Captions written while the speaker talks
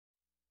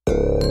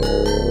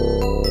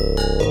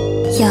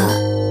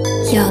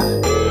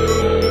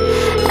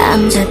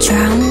the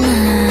drama.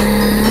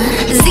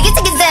 Ziggy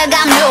ziggy zag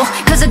I'm new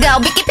cause I go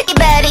picky picky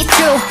but it's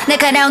true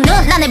날카로운 눈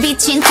안에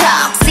비친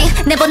toxic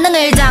내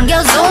본능을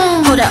당겨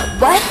zoom. Hold up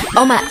what?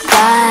 Oh my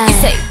god You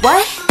say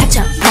what?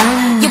 닥쳐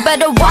You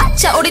better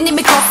watch out 우린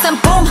이미 cross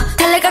and boom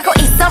달려가고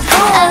있어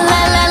boom La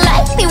la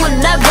like me when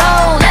I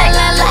roll La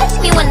la like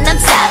me when I'm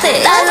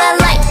savage La la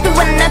like me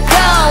when I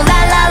go La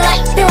la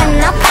like me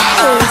when I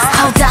pace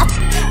Hold up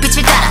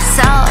빛을 따라서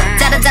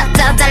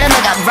짜라짜짜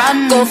달려나가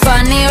run Go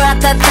funny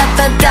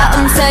라타타타타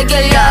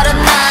음색을 열어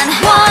난 1,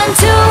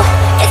 2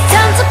 It's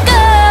time to go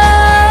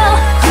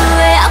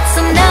후회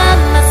없어 난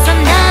맞서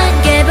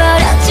난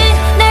깨버렸지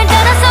날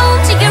따라서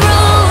움직여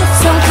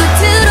rules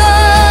손끝으로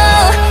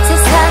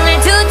세상을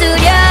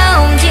두드려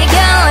움직여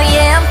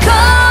Yeah I'm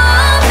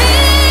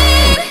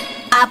coming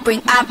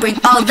I bring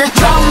all the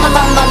drama on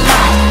my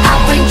mind I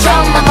bring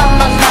drama on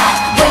my mind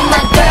With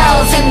my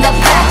girls in the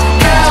back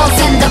Girls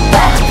in the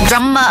back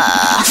Drama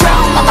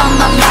Drama on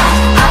my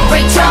mind I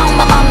bring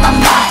drama on my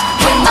mind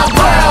With my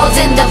world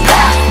in the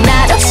back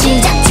나로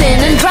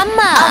시작되는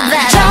drama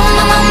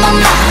Drama on my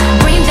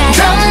mind Bring that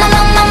drama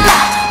on my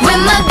mind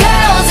With my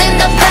girls in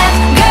the back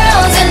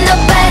Girls in the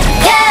back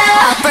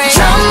Yeah I bring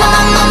drama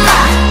on my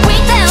mind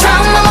Bring that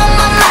drama on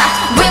my mind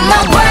With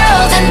my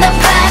world in the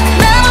back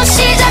나로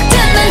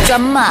시작되는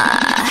drama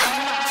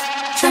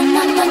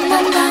Drama on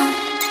my mind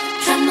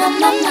Drama on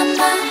my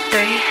mind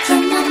 3,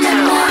 2,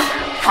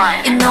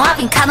 1 You know I've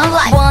been kinda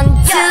like 1,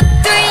 2,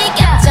 3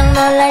 깜짝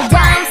놀랄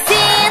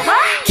dancing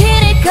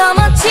길을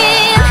거머쥔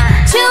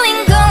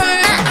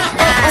주인공은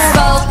나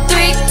 4,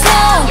 3, 2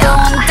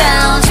 Going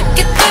down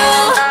쉽게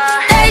through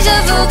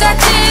데자부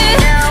같이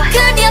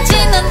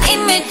그려지는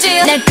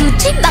이미지 날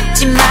굳이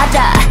막지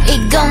마라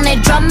이건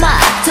내 드라마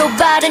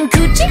도발은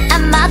굳이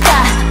안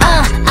막아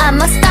I'm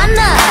a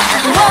stunner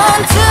 1, 2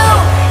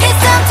 It's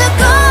time to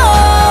go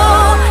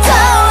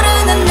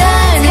타오르는 날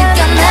느껴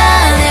난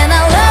And I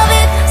love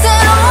it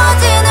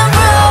새로워지는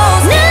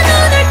rules 내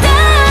눈을 다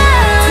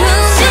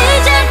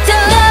시작되어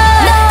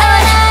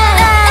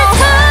It's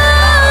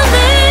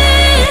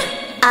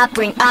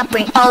coming I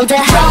bring all the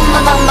drama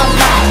on my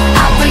mind I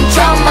bring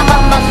drama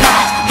on my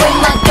mind With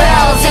my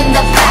girls in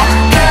the back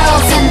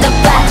Girls in the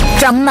back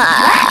Drama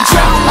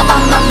Drama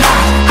on my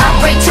mind I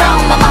bring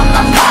drama on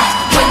my mind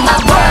With my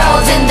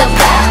world in the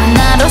back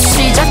나로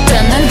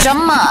시작되는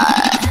drama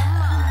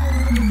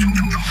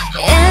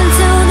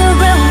Into the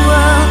real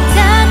world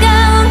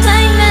다가온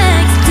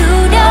climax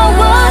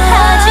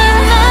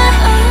두려워하지마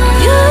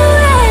You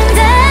and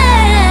I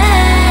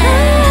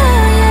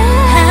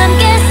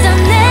함께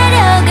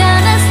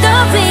써내려가는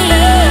story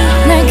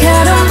날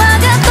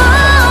가로막아도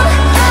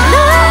No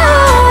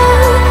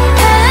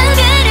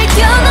한계를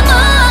뛰어넘어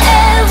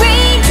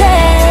every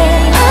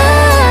day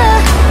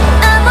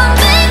I'm on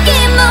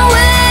making my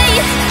way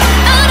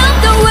out of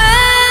the way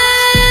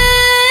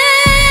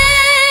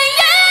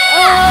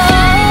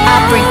I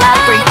bring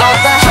all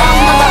the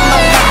drama on my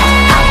mind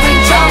I bring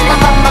drama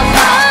on my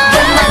mind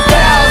With my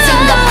girls in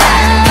the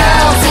back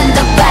Girls in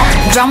the back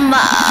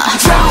Drama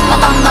Drama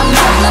on my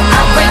mind I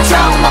bring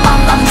drama on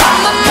my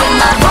mind With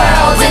my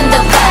world in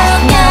the back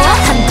나와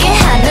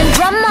함께하는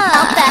drama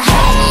What the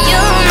heck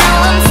You know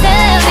I'm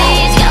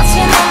savage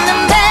거침없는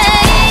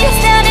bass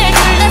나를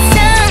둘러싼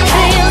그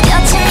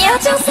거친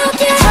여정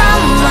속에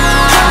drama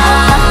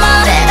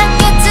때가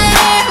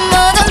깨뜨릴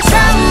모든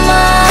drama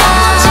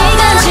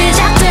지금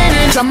시작되는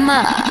drama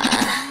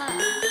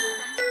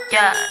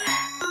Yeah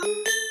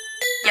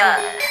Yeah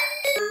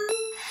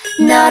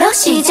너로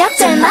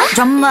시작될 마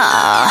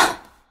drama